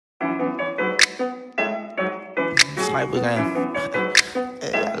like we're gonna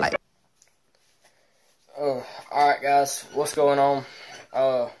like. Alright guys, what's going on?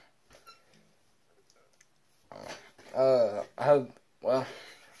 I hope, well,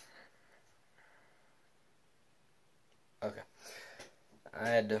 okay. I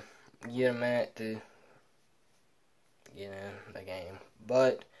had to get a minute to get in the game.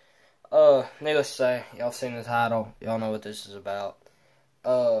 But, needless to say, y'all seen the title, y'all know what this is about.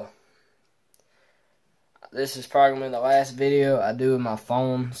 This is probably going to be the last video I do with my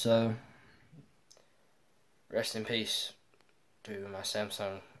phone, so rest in peace to my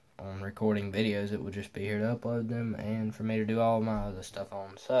Samsung on recording videos. It will just be here to upload them and for me to do all my other stuff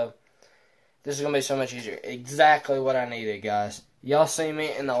on. So, this is going to be so much easier. Exactly what I needed, guys. Y'all see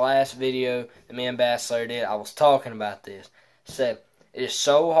me in the last video that me and Bass Slayer did. I was talking about this. Said, it is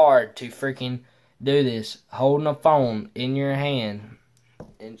so hard to freaking do this, holding a phone in your hand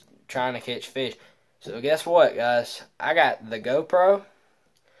and trying to catch fish. So guess what, guys? I got the GoPro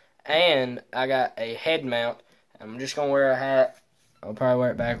and I got a head mount. I'm just going to wear a hat. I'll probably wear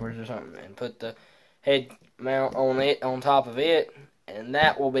it backwards or something and put the head mount on it, on top of it, and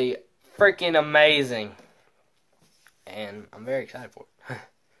that will be freaking amazing. And I'm very excited for it.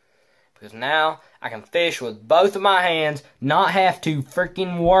 Because now I can fish with both of my hands, not have to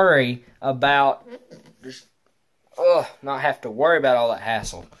freaking worry about not have to worry about all that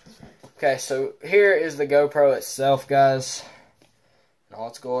hassle. Okay, so here is the GoPro itself, guys. In all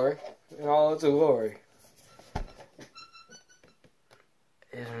its glory. In all its glory.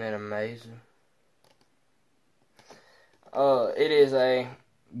 Isn't it amazing? It is a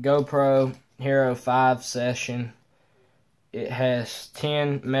GoPro Hero 5 session. It has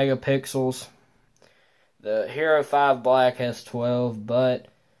 10 megapixels. The Hero 5 Black has 12, but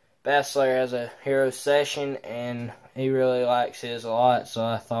Bass Slayer has a Hero Session, and he really likes his a lot, so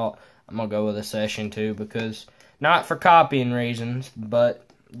I thought I'm going to go with a Session too, because, not for copying reasons, but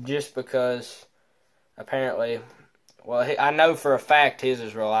just because apparently, well, I know for a fact his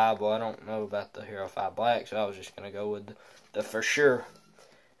is reliable. I don't know about the Hero 5 Black, so I was just going to go with the for sure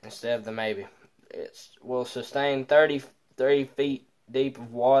instead of the maybe. It will sustain 30 feet deep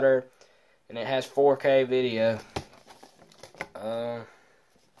of water, and it has 4K video.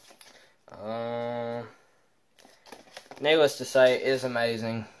 Needless to say, it is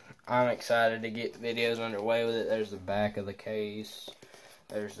amazing. I'm excited to get videos underway with it. There's the back of the case.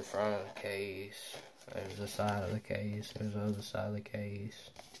 There's the front of the case. There's the side of the case. There's the other side of the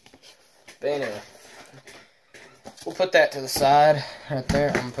case. But anyway, we'll put that to the side right there.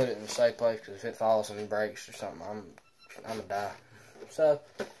 I'm going to put it in a safe place because if it falls and breaks or something, I'm going to die. So,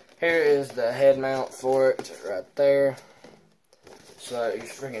 here is the head mount for it right there. So, you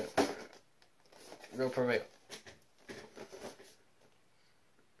freaking go prevail.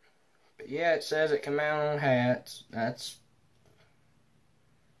 But yeah, it says it can mount on hats. That's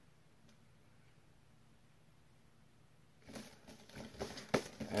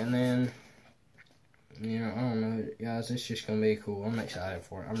and then, you know, I don't know, guys, it's just going to be cool. I'm excited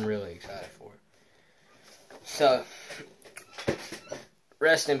for it. I'm really excited for it. So,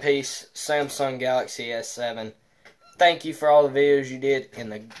 rest in peace, Samsung Galaxy S7. Thank you for all the videos you did in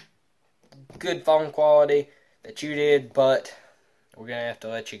the good phone quality that you did, but we're going to have to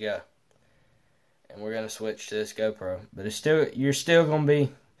let you go. And we're going to switch to this GoPro. But you're still going to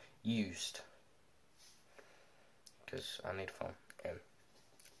be used. Because I need a phone. And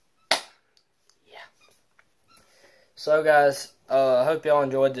so guys, I hope y'all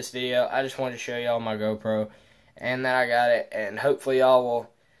enjoyed this video. I just wanted to show y'all my GoPro and that I got it, and hopefully y'all will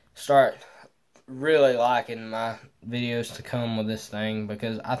start really liking my videos to come with this thing,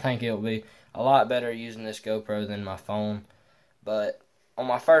 because I think it'll be a lot better using this GoPro than my phone. But on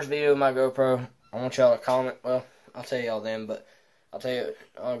my first video with my GoPro, I want y'all to comment. Well, I'll tell y'all then, but I'll go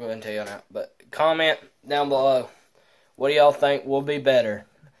ahead and tell y'all now. But comment down below, what do y'all think will be better,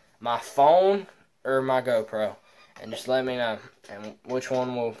 my phone or my GoPro? And just let me know, and which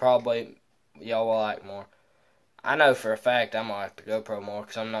one will probably y'all will like more. I know for a fact I'm gonna like the GoPro more,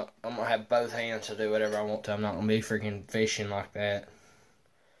 because I'm gonna have both hands to do whatever I want to. I'm not gonna be freaking fishing like that.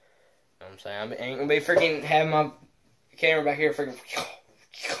 You know what I'm saying? I ain't gonna be freaking having my camera back here freaking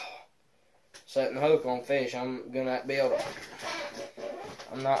setting the hook on fish. I'm gonna be able to.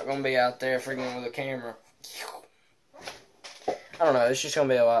 I'm not gonna be out there freaking with a camera. I don't know. It's just gonna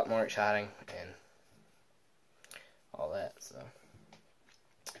be a lot more exciting and all that. So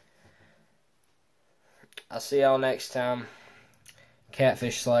I'll see y'all next time.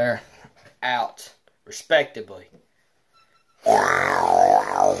 Catfish Slayer out, respectively.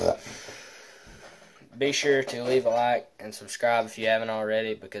 Be sure to leave a like and subscribe if you haven't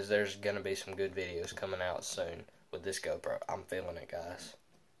already, because there's going to be some good videos coming out soon with with this GoPro. I'm feeling it, guys.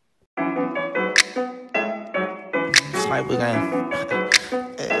 Sniper game.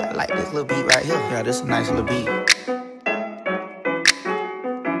 I like this little beat right here. Yeah, this is a nice little beat.